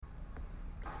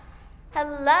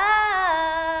Hello.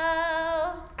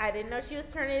 I didn't know she was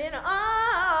turning it on.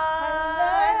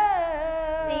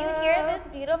 Hello. Do you hear this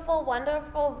beautiful,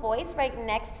 wonderful voice right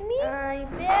next to me? I'm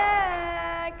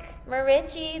back.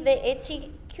 Marichi, the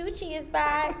itchy coochie is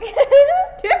back.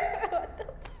 What the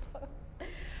fuck?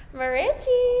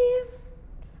 Marichi.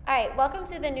 All right, welcome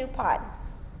to the new pod.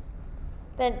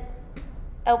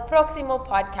 El próximo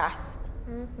podcast.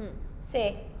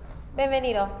 Sí,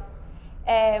 bienvenido.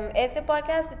 Este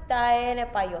podcast está en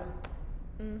español.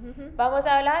 Vamos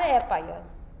a hablar en español.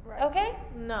 Right. Okay?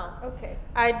 No. Okay.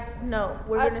 No.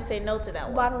 We're going to say no to that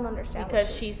one. Well, I don't understand.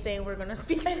 Because she's saying we're going to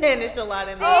speak Spanish a lot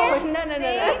in Sí. there. Oh, no.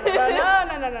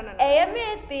 No. Ella me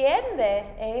entiende.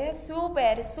 Ella es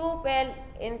súper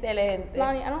inteligente.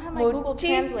 Lonnie, I don't have my Google Muchis-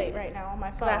 Translate right now on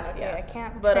my phone. Gracias. Okay, I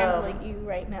can't But, translate you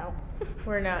right now.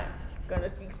 We're not going to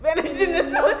speak Spanish in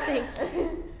this No, one. thank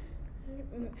you.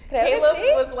 Creo que Caleb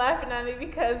sí. was laughing at me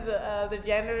because the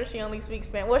janitor, she only speaks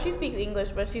Spanish. Well, she speaks English,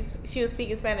 but she was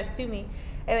speaking Spanish to me.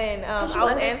 And then I was you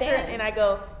understand. answering, and I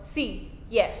go, sí,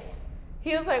 yes.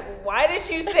 He was like, why did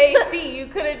you say sí? You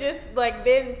could have just like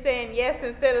been saying yes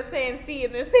instead of saying sí.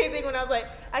 And the same thing when I was like,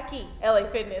 aquí, LA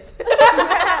Fitness.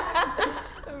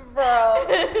 Bro.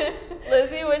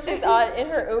 Lizzie, when she's in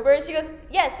her Uber, she goes,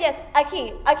 yes,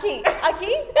 aquí, LA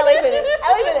Fitness,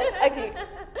 aquí.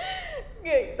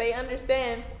 Good. They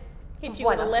understand. Hit you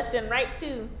Bueno. with a left and right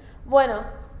too. Bueno,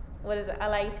 What is it? A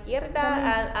la izquierda,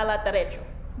 That means- a la derecho.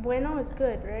 Bueno is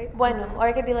good, right? or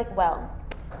it could be like, well.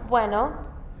 Bueno,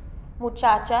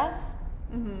 muchachas,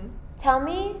 tell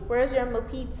me Where's your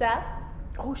pizza?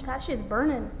 Oh, that shit's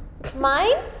burning.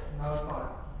 mine?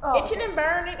 Oh. Itching and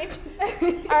burning.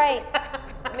 Itching. All right.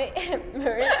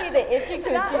 Marichi, the itchy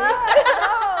Shut coochie.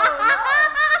 up.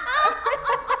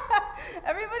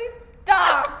 Everybody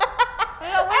stop. I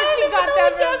don't know where I she don't got know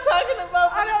that what from. y'all talking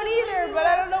about. I don't either, but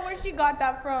I don't know where she got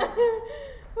that from.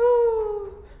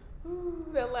 Ooh,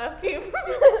 that laugh came from.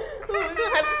 We're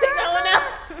gonna have to take that one out.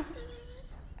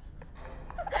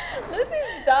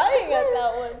 Lizzie's dying at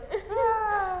that one.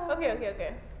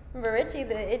 Okay. Marichi,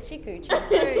 the itchy coochie.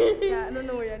 Yeah, I don't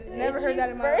know where you never heard that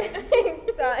in my life.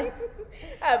 life.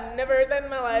 I've never heard that in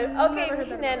my life. Okay, Never heard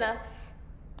that in my nena.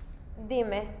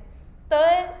 Dime.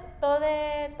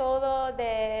 Todo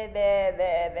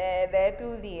de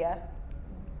tu día.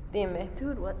 Dime.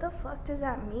 Dude, what the fuck does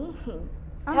that mean?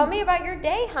 Tell me about your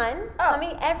day, hun. Oh. Tell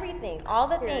me everything. All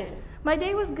the Period. things. My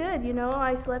day was good, you know.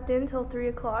 I slept in till 3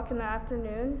 o'clock in the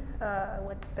afternoon. I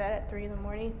went to bed at 3 in the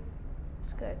morning.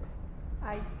 It's good.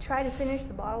 I tried to finish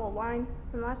the bottle of wine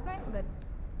from last night, but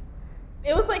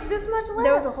It was like this much left.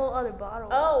 there was a whole other bottle.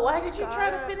 Oh, why did you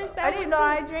try to finish that? I didn't know. one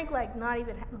I too? drank like not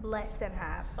even less than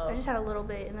half. Oh. I just had a little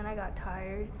bit, and then I got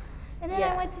tired. And then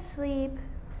Yeah. I went to sleep,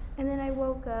 and then I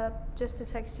woke up just to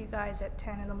text you guys at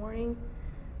 10 in the morning.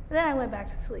 And then I went back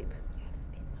to sleep.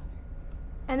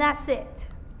 And that's it.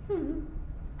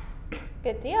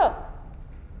 Good deal.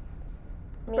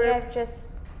 Me, Burp.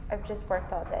 I've just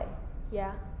worked all day.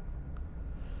 Yeah.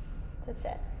 That's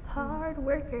it. Hard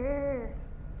worker.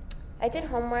 I did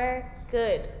homework.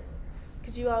 Good.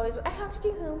 Cause you always, I have to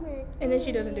do homework. And then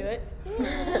she doesn't do it.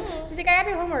 She's like, I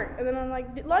gotta do homework. And then I'm like,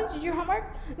 Lonnie, did your homework?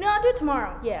 No, I'll do it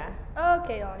tomorrow. Yeah.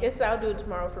 Okay, Lonnie. Yes, I'll do it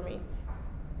tomorrow for me.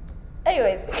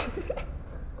 Anyways,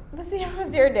 let's see how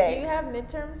was your Do you day. have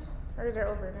midterms, or they're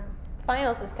over now?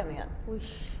 Finals is coming up.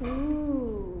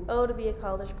 Ooh. Oh, to be a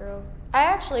college girl. I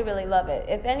actually really love it.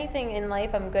 If anything in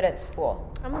life, I'm good at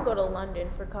school. I'm gonna go to London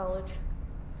for college.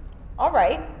 All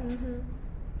right.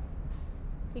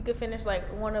 You could finish like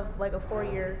one of like a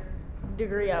 4-year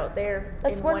degree out there.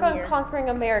 Let's in work 1 on year. conquering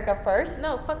America first.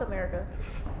 No, fuck America.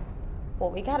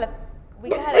 Well, we gotta we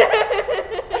gotta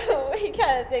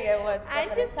take it one step I'm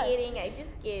at just a time. kidding. I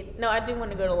just kidding. No, I do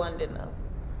want to go to London though.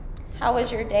 How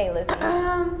was your day, Lizzie?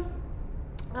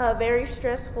 Very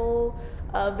stressful.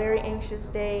 Very anxious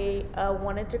day.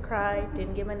 Wanted to cry.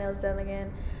 Didn't get my nails done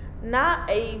again. Not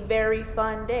a very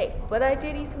fun day, but I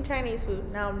did eat some Chinese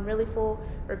food. Now I'm really full,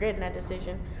 regretting that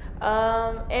decision.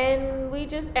 And we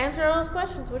just answered all those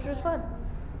questions, which was fun.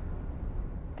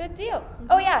 Good deal.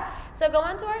 Oh yeah. So go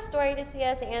onto our story to see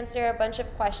us answer a bunch of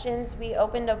questions. We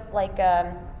opened up like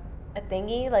a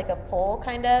thingy, like a poll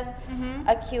kind of,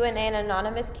 a Q&A, an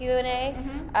anonymous Q&A.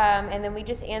 And then we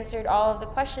just answered all of the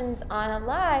questions on a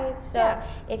live. So Yeah.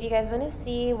 if you guys want to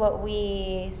see what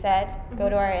we said, go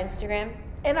to our Instagram.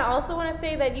 And I also want to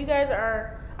say that you guys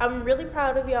I'm really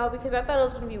proud of y'all because I thought it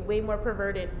was going to be way more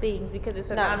perverted things because it's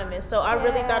No. anonymous. So I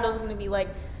really thought it was going to be like,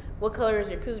 what color is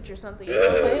your cooch or something. You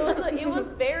know? But it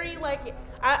was very like,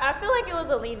 I feel like it was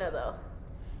Alina though.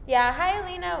 Yeah. Hi,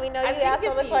 Alina. We know I you think asked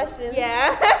all it's the questions.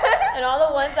 Yeah. And all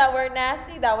the ones that were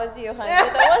nasty, that was you, honey.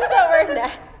 But the ones that were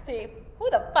nasty, who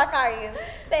the fuck are you?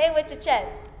 Say it with your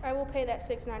chest. I will pay that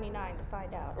 $6.99 to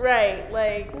find out. Right,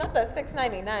 like. Not the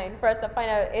 $6.99 for us to find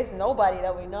out it's nobody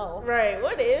that we know. Right,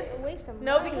 what if? A waste of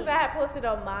No, money. because I had posted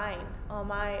on my.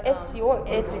 It's you,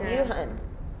 Instagram. hun.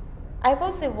 I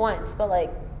posted once, but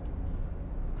like,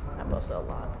 I posted a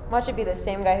lot. watch it be the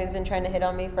same guy who's been trying to hit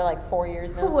on me for like 4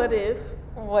 years now. What if?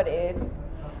 What if?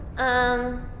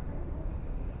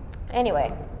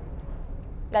 Anyway,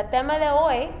 la tema de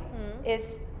hoy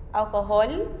es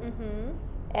alcohol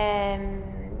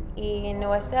y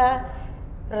nuestra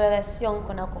relación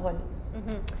con alcohol.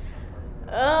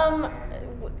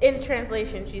 In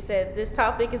translation, she said this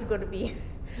topic is going to be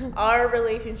our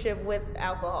relationship with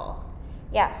alcohol.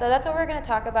 Yeah, so that's what we're going to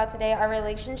talk about today, our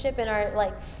relationship and our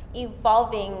like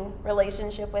evolving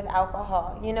relationship with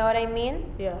alcohol. You know what I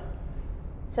mean? Yeah.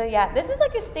 So yeah, this is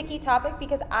like a sticky topic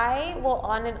because I will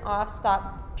on and off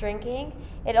stop drinking.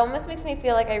 It almost makes me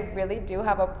feel like I really do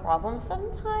have a problem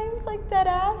sometimes, like dead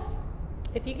ass.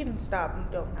 If you can stop, you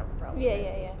don't have a problem.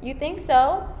 Yeah. You think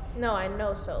so? No, I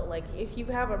know so. Like, if you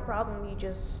have a problem, you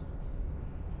just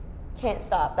Can't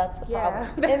stop. That's the problem.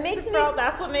 That's It makes the me.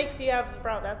 That's what makes you have a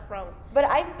problem. That's the problem. But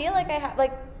I feel like I have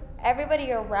like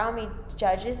everybody around me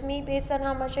judges me based on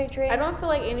how much I drink. I don't feel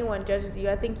like anyone judges you.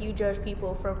 I think you judge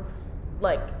people from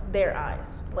like their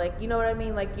eyes. Like, you know what I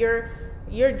mean? Like you're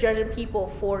judging people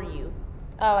for you.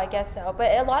 Oh, I guess so.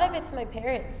 But a lot of it's my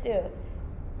parents too.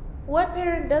 What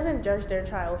parent doesn't judge their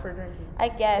child for drinking? I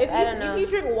guess. I don't know. If you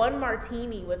drink one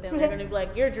martini with them, they're gonna be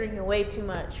like, "You're drinking way too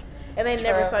much," and they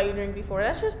never True. saw you drink before.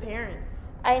 That's just parents.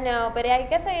 I know, but I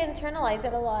guess I internalize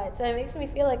it a lot. So it makes me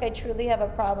feel like I truly have a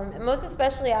problem. And most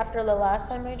especially after the last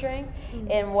time I drank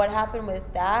and what happened with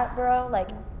that, bro. Like,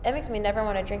 it makes me never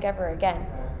want to drink ever again.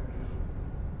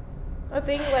 I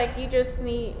think like you just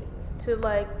need to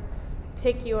like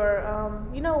pick your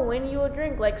when you will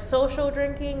drink, like social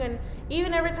drinking, and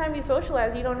even every time you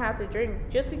socialize you don't have to drink.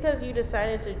 Just because you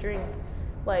decided to drink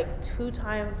like 2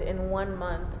 times in 1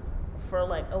 month for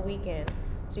like a weekend,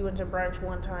 so you went to brunch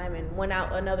one time and went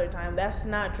out another time, that's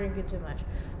not drinking too much.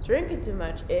 Drinking too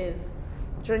much is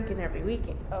drinking every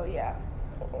weekend. Oh yeah.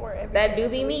 Or every That day do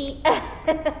of be the me.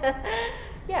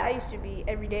 Yeah, I used to be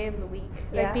every day of the week.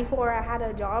 Yeah. Like before I had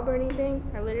a job or anything,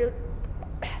 I literally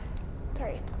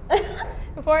sorry.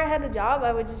 Before I had a job,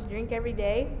 I would just drink every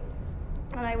day.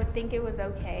 And I would think it was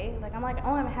okay. Like I'm like,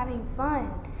 oh, I'm having fun.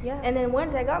 Yeah. And then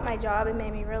once I got my job, it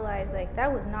made me realize like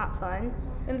that was not fun.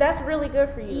 And that's really good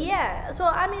for you. Yeah. So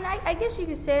I mean, I guess you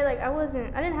could say like I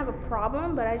didn't have a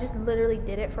problem, but I just literally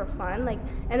did it for fun. Like,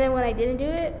 and then when I didn't do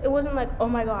it, it wasn't like, oh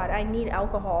my god, I need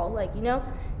alcohol. Like, you know.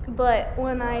 But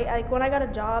when I got a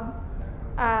job,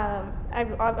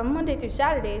 I'm Monday through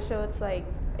Saturday, so it's like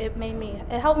it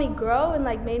helped me grow and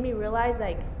like made me realize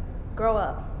like grow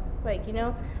up. Like, you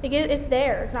know, like it's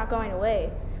there. It's not going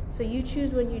away. So you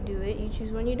choose when you do it. You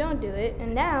choose when you don't do it.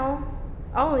 And now,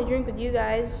 I only drink with you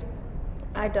guys.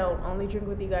 I don't only drink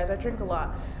with you guys. I drink a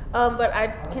lot. But I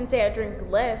can say I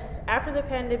drink less. After the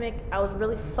pandemic, I was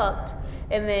really fucked.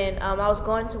 And then I was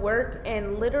going to work,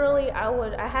 and literally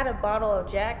I had a bottle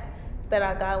of Jack that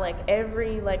I got like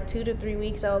every like 2 to 3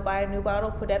 weeks. I would buy a new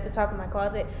bottle, put it at the top of my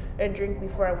closet, and drink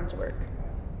before I went to work.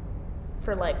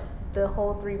 For like the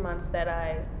whole 3 months that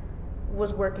I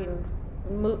was working,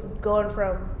 going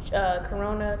from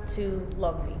Corona to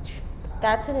Long Beach.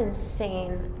 That's an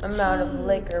insane amount of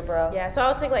liquor, bro. Yeah, so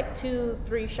I'll take like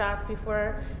 2-3 shots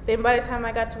before. Then by the time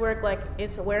I got to work, like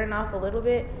it's wearing off a little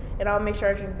bit, and I'll make sure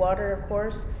I drink water, of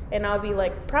course, and I'll be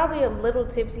like probably a little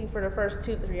tipsy for the first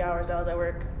 2-3 hours I was at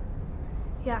work.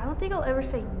 Yeah, I don't think I'll ever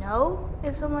say no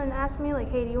if someone asks me like,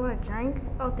 hey, do you want to drink?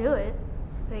 I'll do it.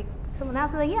 Like someone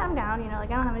asks me like, yeah, I'm down. You know, like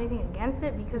I don't have anything against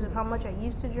it because of how much I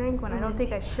used to drink when I don't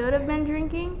think I should have been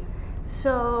drinking.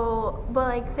 So, but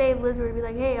like, say Liz were to be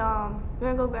like, hey, you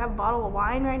wanna go grab a bottle of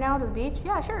wine right now to the beach?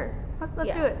 Yeah, sure. Let's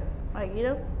do it. Like, you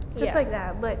know, just like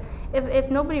that. But if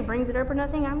nobody brings it up or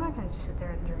nothing, I'm not gonna just sit there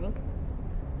and drink.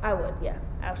 I would, yeah,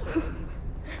 absolutely.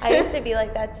 I used to be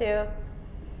like that too.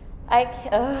 I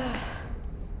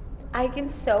am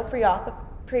so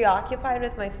preoccupied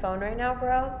with my phone right now,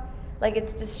 bro. Like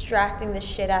it's distracting the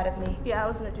shit out of me. Yeah, I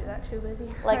was gonna do that too, Lizzie.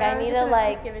 Like I need to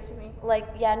like just give it to me.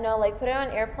 Like put it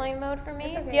on airplane mode for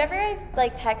me. Okay. Do you ever guys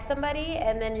like text somebody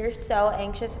and then you're so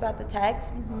anxious about the text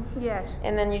Yes.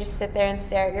 and then you just sit there and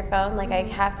stare at your phone? Like I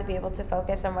have to be able to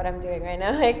focus on what I'm doing right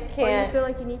now. I Or you can't. feel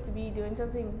like you need to be doing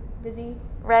something busy.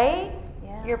 Right?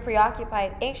 Yeah. You're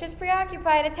preoccupied. Anxious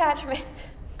preoccupied attachment.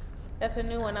 That's a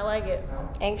new one. I like it.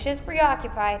 Anxious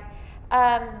preoccupied.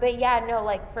 But yeah, no,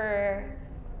 like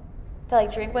to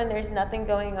like drink when there's nothing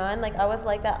going on. Like I was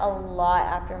like that a lot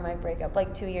after my breakup,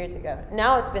 like 2 years ago.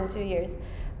 Now it's been 2 years,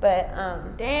 but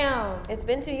Damn. it's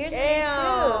been 2 years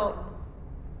Damn. for me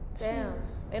Damn.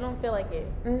 It don't feel like it.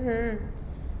 too.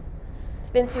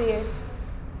 It's been 2 years.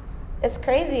 It's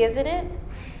crazy, isn't it?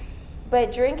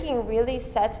 But drinking really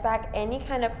sets back any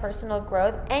kind of personal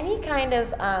growth, any kind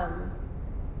of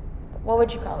what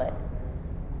would you call it?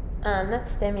 Not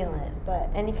stimulant, but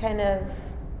any kind of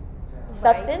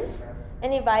substance,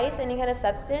 any vice, any kind of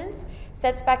substance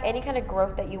sets back any kind of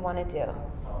growth that you want to do.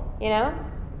 You know?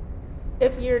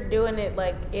 If you're doing it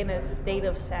like in a state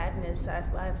of sadness,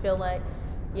 I feel like,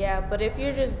 yeah. But if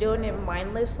you're just doing it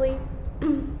mindlessly,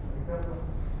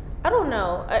 I don't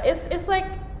know. It's like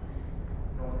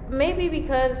maybe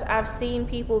because I've seen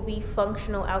people be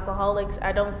functional alcoholics,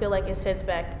 I don't feel like it sets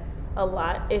back a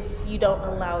lot if you don't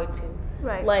allow it to.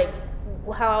 Right. Like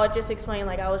how I just explained,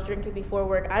 like I was drinking before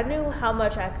work. I knew how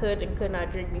much I could and could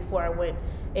not drink before I went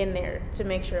in there to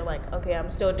make sure, like, okay, I'm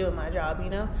still doing my job, you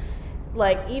know?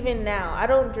 Like even now, I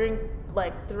don't drink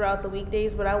like throughout the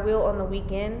weekdays, but I will on the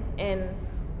weekend. And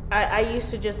I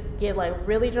used to just get like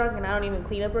really drunk and I don't even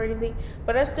clean up or anything,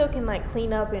 but I still can like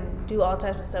clean up and do all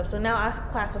types of stuff. So now I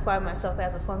classify myself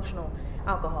as a functional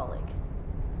alcoholic.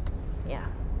 Yeah.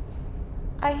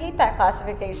 I hate that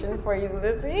classification for you,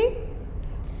 Lizzie.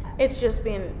 It's just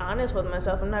being honest with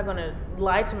myself. I'm not going to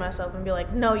lie to myself and be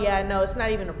like, no, yeah, no, it's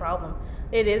not even a problem.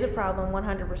 It is a problem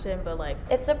 100%, but like...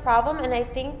 It's a problem, and I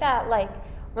think that, like,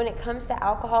 when it comes to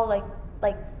alcohol, like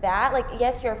that, like,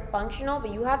 yes, you're functional,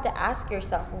 but you have to ask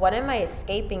yourself, what am I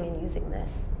escaping in using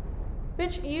this?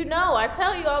 Bitch, you know, I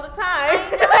tell you all the time.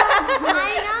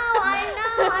 I know.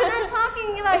 I'm not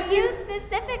talking about you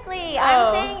specifically.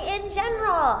 I'm saying in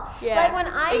general. Yeah, like when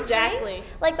I drink,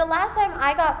 like the last time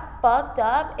I got fucked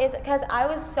up is because I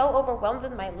was so overwhelmed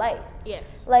with my life.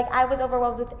 Yes. Like I was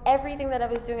overwhelmed with everything that I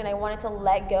was doing, and I wanted to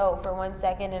let go for 1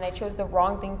 second, and I chose the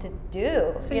wrong thing to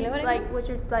do. So you know what I mean? what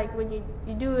you're like when you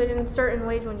do it in certain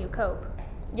ways when you cope.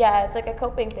 Yeah, it's like a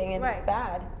coping thing, and Right. it's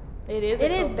bad. It is.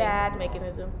 It a is coping bad.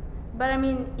 mechanism. But I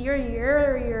mean, you're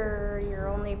your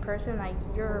only person. Like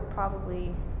you're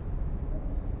probably.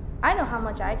 I know how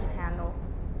much I can handle,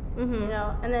 Mm-hmm. you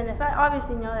know. And then if I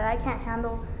obviously know that I can't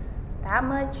handle that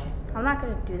much, I'm not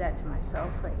gonna do that to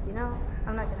myself. Like you know,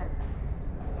 I'm not gonna.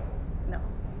 No.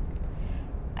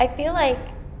 I feel like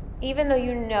even though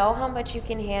you know how much you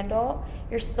can handle,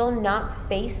 you're still not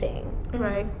facing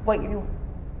Right.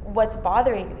 what's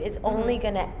bothering you. It's only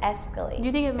gonna escalate. Do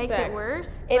you think it makes Facts. it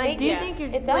worse? It like, makes- do you yeah, think you're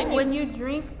it like does. when you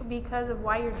drink because of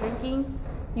why you're drinking,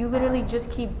 you literally just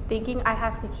keep thinking I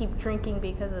have to keep drinking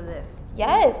because of this.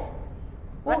 Yes.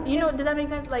 Well, you know, 'cause- did that make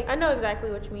sense? Like I know exactly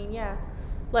what you mean, yeah.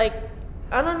 Like,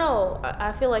 I don't know.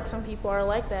 I feel like some people are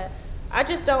like that. I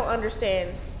just don't understand.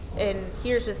 And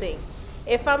here's the thing.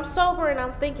 If I'm sober and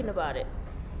I'm thinking about it,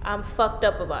 I'm fucked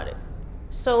up about it.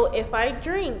 So if I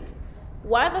drink,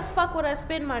 why the fuck would I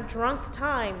spend my drunk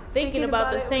time thinking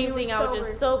about the about it when same you were thing I was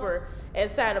just sober and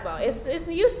sad about? It's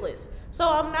useless. So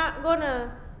I'm not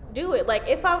gonna do it. Like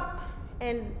if I'm,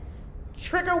 and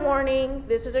trigger warning,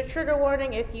 this is a trigger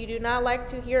warning. If you do not like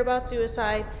to hear about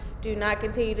suicide, do not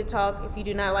continue to talk. If you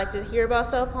do not like to hear about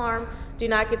self-harm, do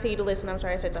not continue to listen. I'm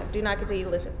sorry, I said talk. Do not continue to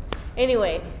listen.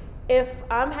 Anyway, if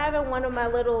I'm having one of my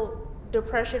little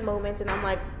depression moments and I'm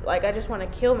like I just want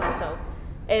to kill myself,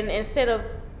 and instead of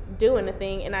doing the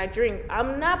thing and I drink,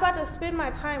 I'm not about to spend my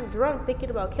time drunk thinking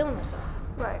about killing myself.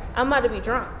 right, I'm about to be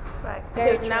drunk. right.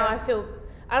 Because now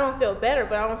I don't feel better,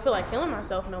 but I don't feel like killing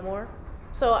myself no more.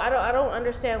 So I don't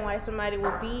understand why somebody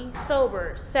would be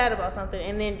sober, sad about something,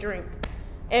 and then drink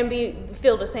and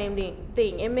feel the same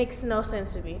thing. It makes no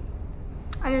sense to me.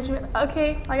 I know what you mean.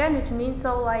 Okay, like I know what you mean.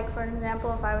 So, like for an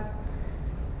example, if I was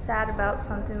sad about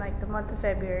something like the month of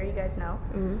February, you guys know,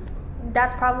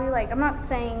 that's probably like I'm not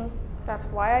saying that's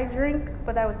why I drink,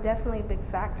 but that was definitely a big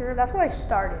factor. That's why I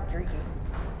started drinking.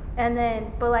 And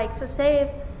then, but like, so say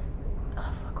if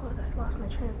I lost my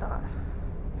train of thought.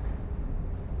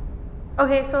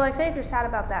 Okay, so like say if you're sad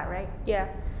about that, right? Yeah.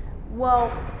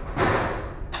 Well,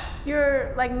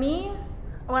 you're like me.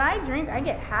 When I drink, I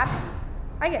get happy.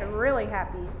 I get really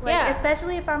happy. Like, Yeah.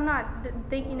 especially if I'm not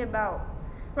thinking about.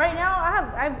 Right now,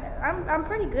 I'm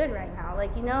pretty good right now.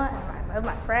 Like you know, I love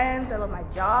my friends. I love my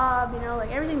job. You know,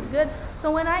 like everything's good.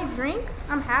 So when I drink,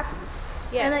 I'm happy.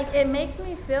 Yes. And like it makes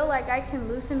me feel like I can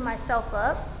loosen myself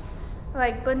up.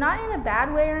 Like, but not in a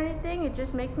bad way or anything. It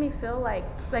just makes me feel like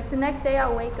the next day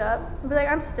I'll wake up and be like,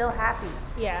 I'm still happy.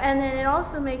 Yeah. And then it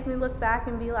also makes me look back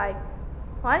and be like,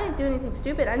 well, I didn't do anything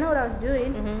stupid. I know what I was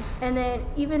doing. And then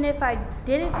even if I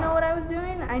didn't know what I was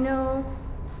doing, I know,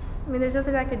 I mean, there's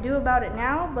nothing I could do about it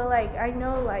now, but like, I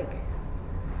know like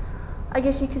I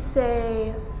guess you could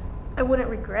say I wouldn't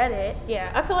regret it.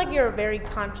 Yeah, I feel like you're a very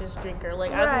conscious drinker.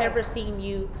 Like, I've Right. never seen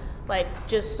you, like,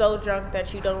 just so drunk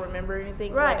that you don't remember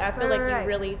anything. Right, Like, I feel like right. you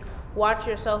really watch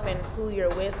yourself and who you're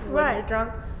with when Right. you're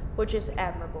drunk, which is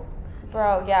admirable.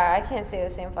 Bro, yeah, I can't say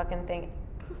the same fucking thing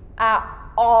at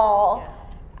all. Yeah.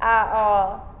 At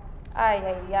all.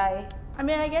 Ay, ay, ay. I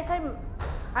mean, I guess when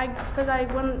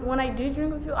I do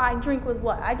drink with you, I drink with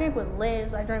what? I drink with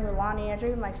Liz, I drink with Lonnie, I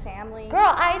drink with my family.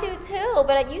 Girl, I do too,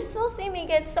 but you still see me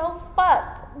get so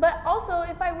fucked. But also,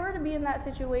 if I were to be in that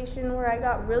situation where I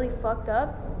got really fucked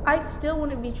up, I still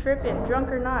wouldn't be tripping, drunk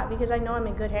or not, because I know I'm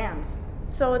in good hands.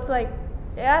 So it's like,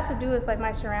 it has to do with like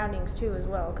my surroundings too as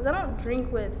well. Because I don't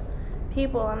drink with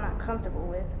people I'm not comfortable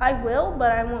with. I will,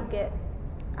 but I won't get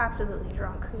absolutely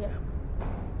drunk. Yeah.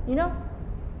 You know?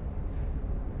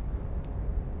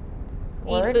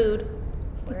 Word. Eat food.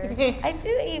 I do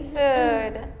eat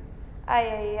food. Ay,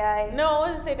 ay, ay. No, I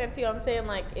wasn't saying that to you. I'm saying,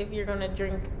 like, if you're gonna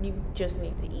drink, you just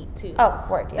need to eat too. Oh,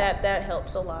 word, yeah. That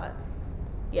helps a lot.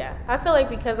 Yeah, I feel like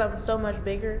because I'm so much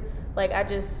bigger, like, I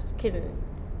just can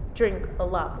drink a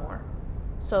lot more.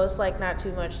 So it's like not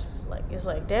too much. Like, it's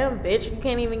like, damn, bitch, you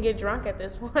can't even get drunk at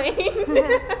this point.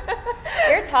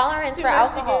 Your tolerance Too for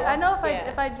much to alcohol. get- I know Yeah.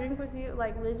 if I drink with you,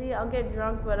 like Lizzie, I'll get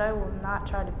drunk, but I will not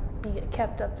try to be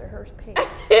kept up to her pace.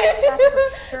 That's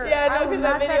for sure. Yeah, I know, will because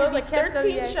not that try video to was be like kept up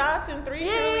 13 yet. shots and 3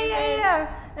 Yeah, Trulies. yeah.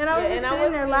 And I was Yeah, just and I sitting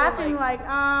was there feeling laughing like-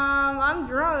 I'm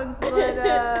drunk,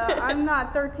 but I'm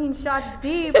not 13 shots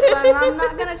deep, but I'm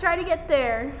not gonna try to get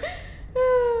there.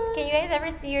 Can you guys ever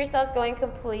see yourselves going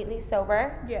completely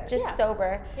sober? Yes. Just Yeah.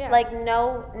 sober. Yeah. Like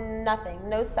nothing.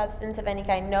 No substance of any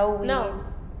kind. No weed. No.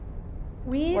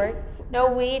 Weed? Word.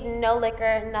 No weed, no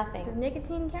liquor, Does nothing.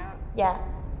 nicotine count? Yeah.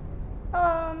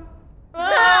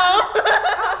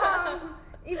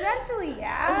 Eventually,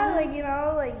 yeah. Like, you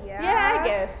know, like, yeah. Yeah, I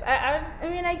guess. I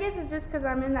mean, I guess it's just because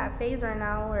I'm in that phase right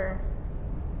now where,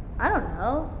 I don't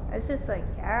know. It's just like,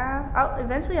 yeah.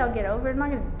 Eventually I'll get over it. I'm not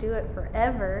going to do it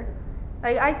forever.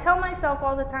 Like, I tell myself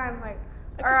all the time, like,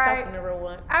 I all can stop right, whenever I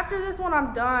want. after this one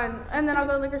I'm done. And then I'll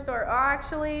go to the liquor store. Oh,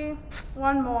 actually,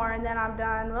 one more and then I'm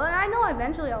done. Well, I know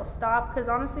eventually I'll stop because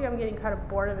honestly I'm getting kind of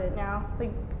bored of it now.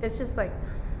 Like, it's just like,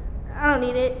 I don't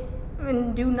need it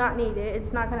and do not need it.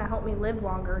 It's not going to help me live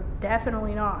longer.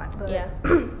 Definitely not. But, Yeah.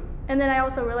 And then I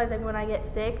also realized, like, when I get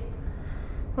sick,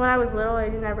 when I was little, I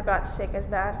never got sick as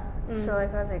bad. So,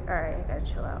 like, I was like, all right, I got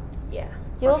to chill out. Yeah.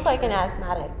 You look like an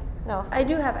asthmatic. No. I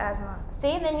do have asthma.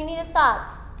 See, then you need to stop.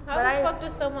 How But the fuck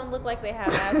does someone look like they have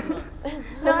asthma?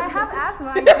 No, I have asthma.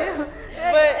 I do.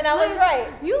 And I was Liz, right.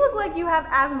 You look like you have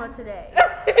asthma today.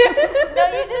 No,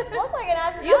 you just look like an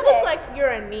asthmatic. You look like you're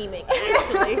anemic,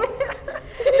 actually.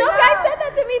 Some guy said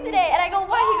that to me today, and I go,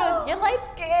 "Why?" He goes, "You're light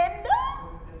skinned."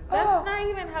 That's not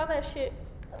even how that shit.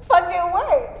 Fucking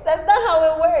works. That's not how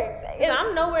it works. 'Cause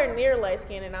I'm nowhere near light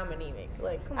skinned and I'm anemic.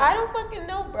 Like, come on. I don't fucking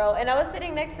know, bro. And I was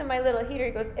sitting next to my little heater.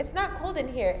 He goes, "It's not cold in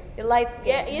here. You're light skinned.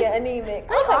 Yeah, You're it's- anemic." I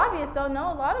Pretty was like, obvious though.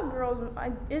 No, a lot of girls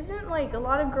isn't like a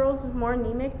lot of girls more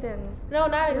anemic than. No,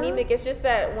 not Really? anemic. It's just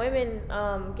that women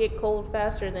get cold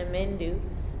faster than men do.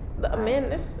 But men,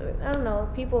 I don't know.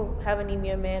 People have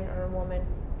anemia, man or a woman.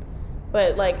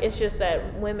 But like, it's just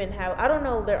that women have. I don't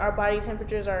know. Our body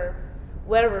temperatures are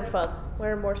whatever. Fuck,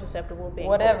 we're more susceptible to being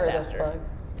whatever cold the faster. fuck.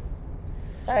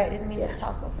 Sorry, I didn't mean Yeah. to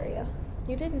talk over you.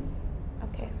 You didn't.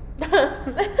 Okay.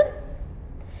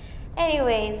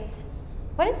 Anyways,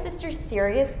 what is Sister's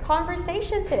serious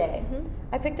conversation today?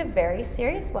 I picked a very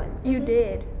serious one. You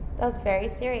did. That was very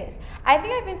serious. I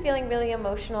think I've been feeling really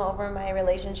emotional over my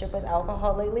relationship with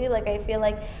alcohol lately. Like, I feel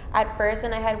like at first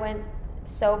when I had went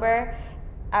sober,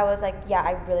 I was like, yeah,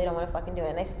 I really don't want to fucking do it.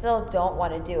 And I still don't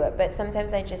want to do it. But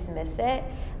sometimes I just miss it.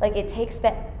 Like, it takes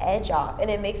the edge off.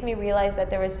 And it makes me realize that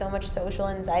there was so much social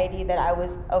anxiety that I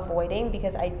was avoiding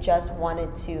because I just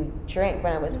wanted to drink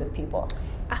when I was with people.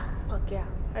 Ah, fuck yeah.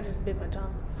 I just bit my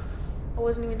tongue. I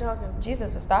wasn't even talking.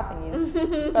 Jesus was stopping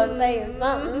you from saying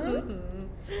something.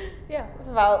 Yeah. It's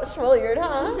about Schwilliard,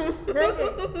 huh?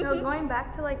 No, going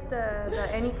back to like the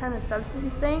any kind of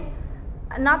substance thing.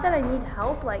 Not that I need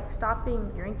help like stopping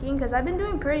drinking because I've been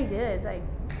doing pretty good. Like,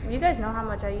 you guys know how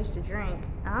much I used to drink.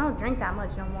 I don't drink that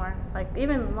much no more. Like,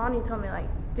 even Lonnie told me like,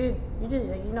 dude, you just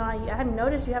I hadn't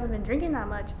noticed you haven't been drinking that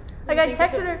much. Like, I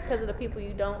texted her because of the people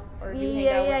you don't or do hang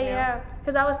out with now. yeah.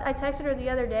 Because I texted her the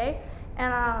other day,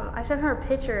 and I sent her a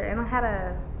picture, and I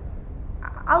had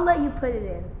I'll let you put it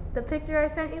in. The picture I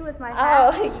sent you with my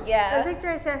hat. Oh, yeah. The picture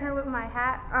I sent her with my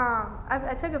hat.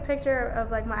 I took a picture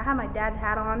of like I had my dad's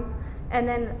hat on, and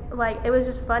then like it was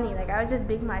just funny. Like, I was just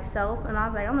being myself, and I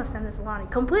was like, I'm gonna send this to Lonnie,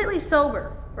 completely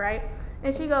sober, right?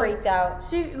 And she goes, Freaked out.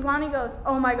 Lonnie goes,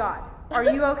 oh my god, are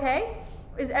you okay?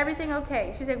 is everything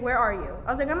okay? She's like, where are you?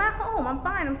 I was like, I'm at home. I'm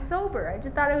fine. I'm sober. I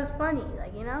just thought it was funny,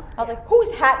 like, you know? I was like,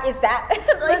 whose hat is that?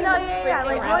 Like, no, it was yeah, freaking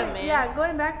like random.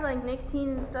 going back to like nicotine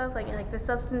and stuff, like the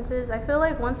substances. I feel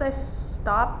like once I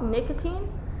stop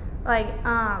nicotine, like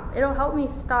it'll help me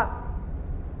stop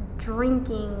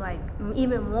drinking like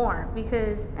even more,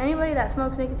 because anybody that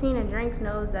smokes nicotine and drinks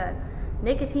knows that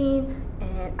nicotine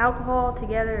and alcohol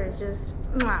together is just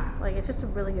like it's just a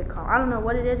really good call. I don't know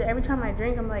what it is. Every time I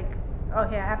drink, I'm like,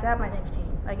 okay, I have to have my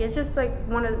nicotine. Like it's just like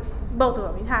both of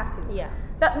them. You have to. Yeah.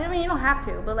 I mean, you don't have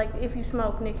to, but like if you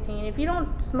smoke nicotine, if you don't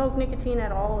smoke nicotine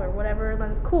at all or whatever,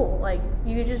 then cool. Like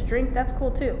you could just drink. That's cool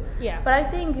too. Yeah. But I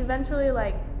think eventually,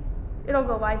 like, it'll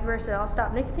go vice versa. I'll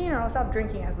stop nicotine or I'll stop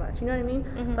drinking as much. You know what I mean?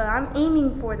 Mm-hmm. But I'm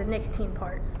aiming for the nicotine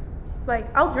part. Like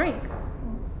I'll drink,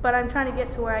 but I'm trying to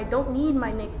get to where I don't need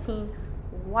my nicotine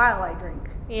while I drink.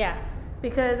 Yeah.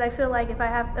 Because I feel like if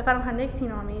I don't have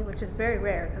nicotine on me, which is very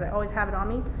rare because I always have it on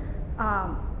me,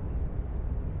 I'll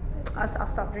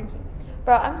stop drinking.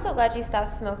 Bro, I'm so glad you stopped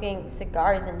smoking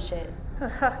cigars and shit.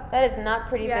 That is not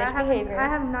pretty bitch behavior. I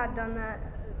have not done that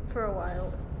for a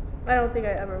while. I don't think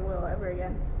I ever will ever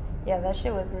again. Yeah, that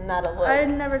shit was not a look. I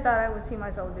never thought I would see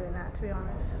myself doing that, to be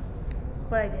honest.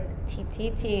 But I did.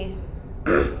 TTT.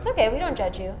 It's okay, we don't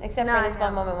judge you. Except No, for this I know.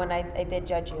 one moment when I did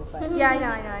judge you. But Yeah,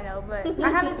 I know. But I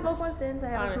haven't smoked one since. I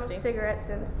haven't Honesty. smoked cigarettes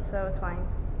since, so it's fine.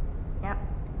 Yeah.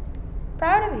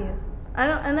 proud of you. I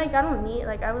don't need,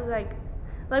 like, I was like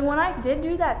when I did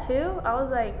do that too, I was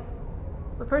like,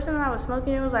 the person that I was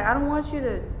smoking it was like, I don't want you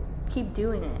to keep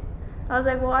doing it. I was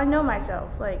like, well, I know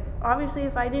myself. Like, obviously,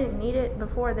 if I didn't need it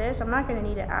before this, I'm not going to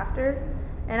need it after.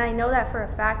 And I know that for a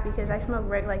fact because I smoke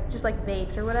just like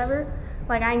vapes or whatever.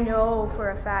 Like, I know for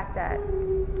a fact that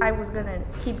I was going to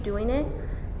keep doing it.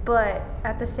 But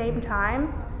at the same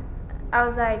time, I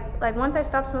was like once I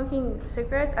stopped smoking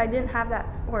cigarettes, I didn't have that,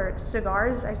 or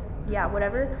cigars,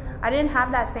 whatever. I didn't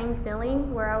have that same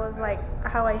feeling where I was like,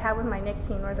 how I had with my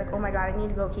nicotine, where I was like, oh my God, I need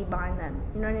to go keep buying them.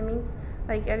 You know what I mean?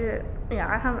 Like, I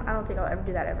don't think I'll ever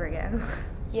do that ever again.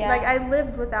 Yeah. Like, I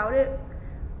lived without it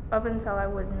up until I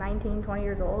was 19, 20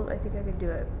 years old. I think I could do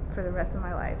it for the rest of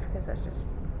my life, because that's just,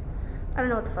 I don't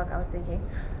know what the fuck I was thinking.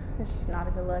 It's just not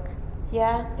a good look.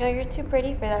 Yeah. No, you're too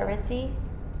pretty for that, Rissy.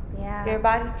 Yeah. Your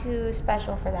body too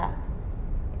special for that.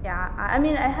 Yeah, I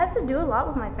mean, it has to do a lot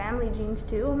with my family genes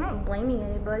too. I'm not blaming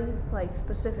anybody, like,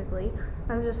 specifically.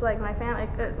 I'm just like, my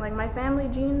family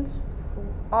genes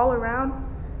all around,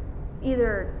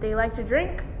 either they like to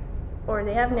drink or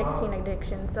they have nicotine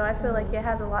addiction. So I feel like it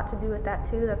has a lot to do with that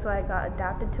too. That's why I got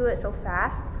adapted to it so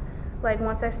fast. Like,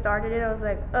 once I started it, I was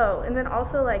like, oh. And then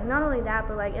also, like, not only that,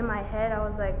 but like in my head, I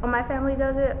was like, oh, my family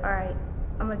does it, all right,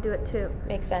 I'm gonna do it too.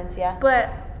 Makes sense, yeah.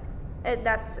 But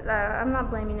I'm not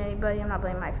blaming anybody. I'm not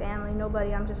blaming my family,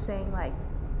 nobody. I'm just saying, like,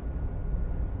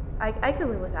 I could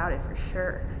live without it for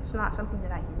sure. It's not something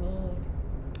that I need.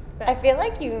 I feel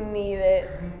like you need it.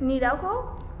 Need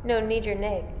alcohol? No, need your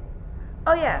Nick.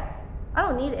 Oh yeah, I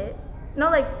don't need it. No,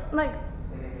 like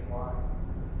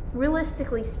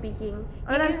realistically speaking,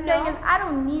 what I'm saying is I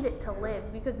don't need it to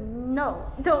live, because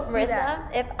don't do Marissa,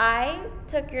 that. if I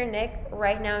took your Nick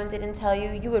right now and didn't tell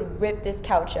you, you would rip this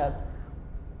couch up.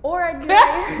 Or I'd be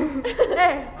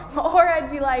like, or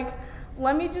I'd be like,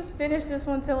 let me just finish this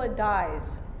one till it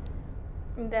dies.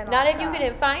 And then Not I'll if you stop.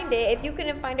 couldn't find it. If you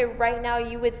couldn't find it right now,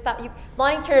 you would stop.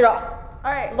 Lonnie, turn it off.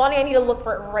 All right. Lonnie, I need to look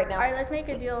for it right now. All right, let's make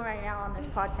a deal right now on this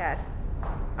podcast.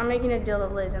 I'm making a deal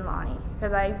with Liz and Lonnie,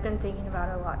 because I've been thinking about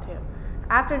it a lot too.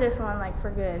 After this one, like,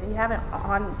 for good, you have it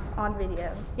on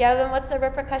video. Yeah, then what's the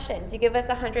repercussions? You give us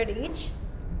 100 each?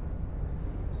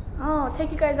 Oh, I'll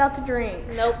take you guys out to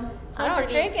drinks. Nope. I don't 100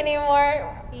 drink each.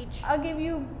 anymore. Each. I'll give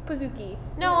you Pazuki.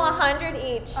 No, 100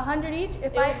 each. 100 each?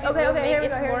 If It I would okay, here we make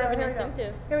go. it Here more we of go. an Here we go.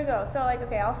 incentive. Here we go. So, like,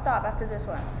 okay, I'll stop after this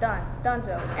one.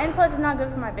 Donezo. And plus, it's not good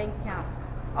for my bank account.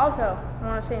 Also, I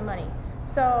want to save money.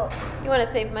 So, You want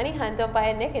to save money, hun? Don't buy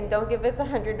a Nick and don't give us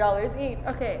 $100 each.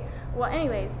 okay. Well,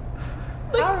 anyways,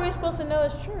 How are we supposed to know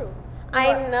it's true?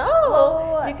 I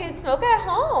know. What? You can smoke at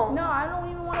home. no, I don't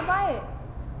even want to buy it.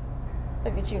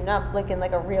 Look at you, not blinking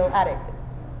like a real addict.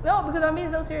 No, because I'm being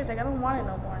so serious. Like, I don't want it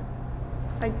no more.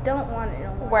 I don't want it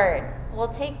no more. Word. We'll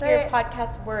take your Right.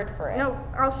 podcast word for it. No,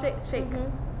 I'll shake. Mm-hmm.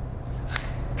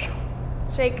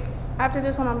 Shake. After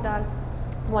this one, I'm done.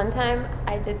 One time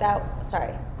I did that.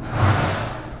 Sorry.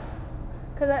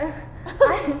 Cause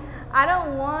I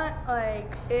don't want,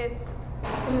 like, it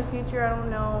in the future. I don't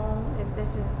know if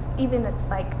this is even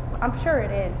like, I'm sure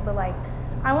it is, but like,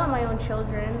 I want my own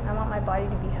children. I want my body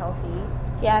to be healthy.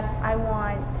 Yes. I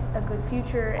want a good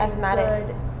future and Asthmatic.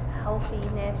 good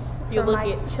healthiness You for look my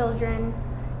it. children.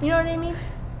 You know what I mean?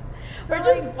 We're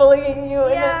just bullying you.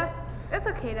 Yeah, it's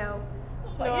okay though.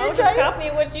 No, I was just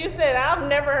copying what you said. I've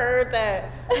never heard that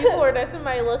before, that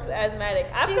somebody looks asthmatic.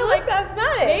 I She feel looks like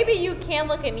asthmatic. maybe you can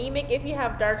look anemic if you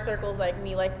have dark circles like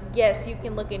me. Like, yes, you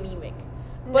can look anemic.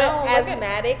 But No, look at-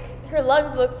 asthmatic, Her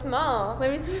lungs look small.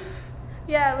 let me see.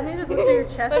 Yeah, let me just look through your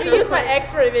chest. Let me real use my quick.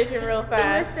 X-ray vision real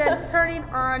fast. Listen, turning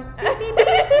on. Beep, beep, beep.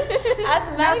 Now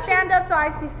Asthmatic. stand up so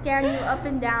I see scan you up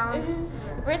and down.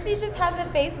 Rissy just has a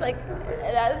face like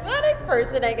an asthmatic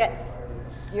person. I get.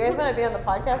 Do you guys want to be on the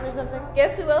podcast or something?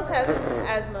 Guess who else has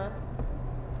asthma?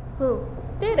 Who?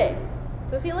 Did it?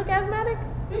 Does he look asthmatic?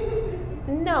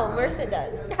 No, Mercer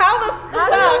does. How the How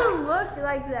do fuck? you look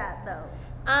like that though?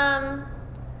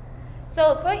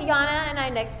 So put Yana and I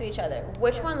next to each other.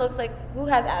 Which one looks like who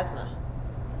has asthma?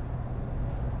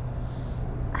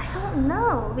 I don't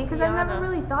know because I've never Yana.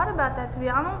 really thought about that. To be,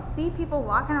 I don't see people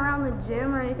walking around the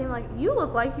gym or anything like. You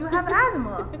look like you have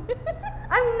asthma.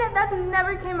 That's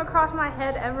never came across my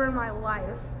head ever in my life.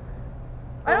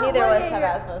 I Well, don't neither of look us have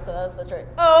at asthma, so that's the trick.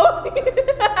 Oh.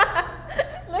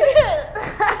 Look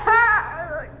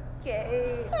at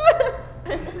Okay.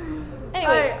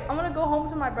 Anyways, Alright, I'm gonna go home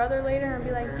to my brother later and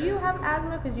be like, "Do you have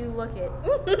asthma? Because you look it."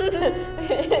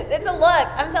 it's a look.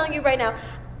 I'm telling you right now.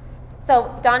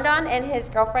 So Don Don and his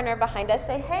girlfriend are behind us.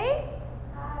 Say hey.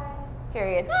 Hi.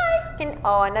 Period. Hi.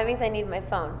 And that means I need my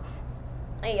phone.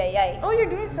 Ay ay ay. Oh, you're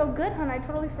doing so good, hon. I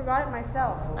totally forgot it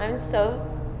myself. I'm so.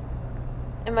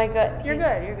 Am I good? You're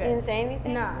good. You're You didn't good. say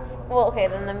anything? Nah. Well, okay,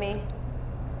 then let me.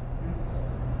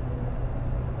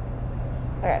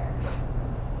 Okay.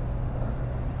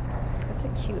 That's a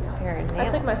cute pair of I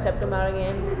nails. took my septum out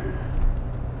again.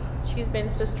 She's been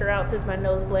sister out since my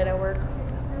nose bled at work.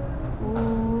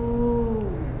 Ooh.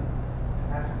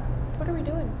 What are we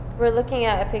doing? We're looking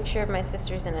at a picture of my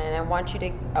sisters in it, and I want you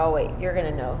to. Oh wait, you're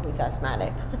gonna know who's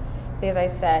asthmatic because I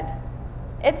said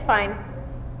it's fine.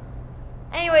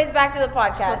 Anyways, back to the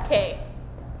podcast. Okay.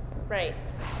 Right.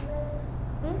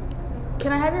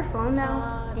 Can I have your phone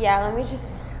now? Yeah, let me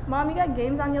just. Mom, you got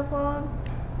games on your phone?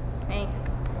 Thanks.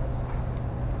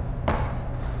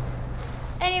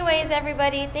 Anyways,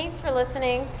 everybody, thanks for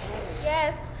listening.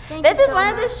 Yes. Thank This you is so one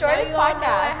of the much. Now shortest you all know I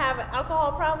podcasts. have an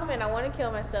alcohol problem and I want to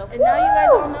kill myself. And now you guys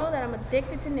all know that I'm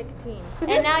addicted to nicotine.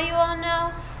 And now you all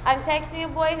know I'm texting a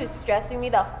boy who's stressing me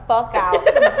the fuck out. All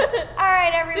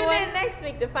right, Tune everyone. in next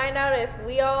week to find out if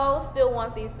we all still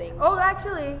want these things. Oh,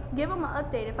 actually, give them an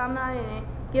update. If I'm not in it,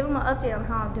 give them an update on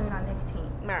how I'm doing on nicotine.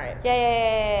 All right.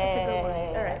 Yeah. That's a good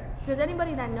one. All right. Because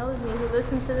anybody that knows me, who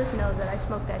listens to this, knows that I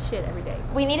smoke that shit every day.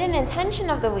 We need an intention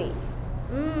of the week.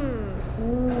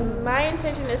 My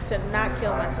intention is to not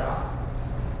kill myself.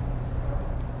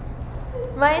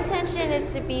 My intention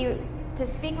is to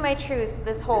speak my truth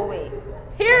this whole week.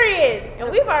 Period. And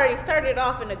we've already started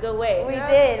off in a good way. We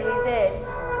did.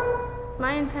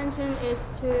 My intention is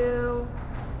to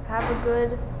have a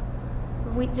good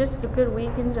week, just a good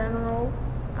week in general.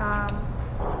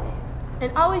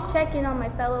 And always check in on my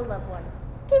fellow loved ones,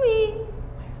 TV.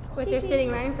 which are sitting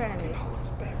right in front of me.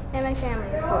 And my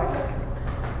family, of course.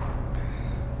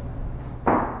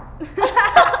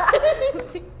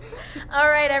 All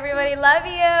right, everybody. Love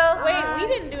you. Wait, we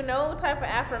didn't do no type of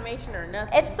affirmation or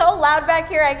nothing. It's so loud back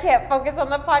here, I can't focus on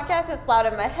the podcast. It's loud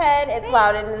in my head. It's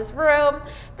loud in this room.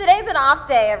 Today's an off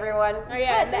day, everyone. Oh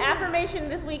yeah, But the this is- affirmation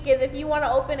this week is if you want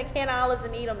to open a can of olives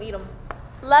and eat them, eat them.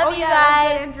 Love Oh, you yeah,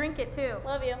 guys. and drink it too.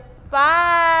 Love you.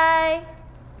 Bye.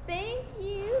 Thank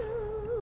you.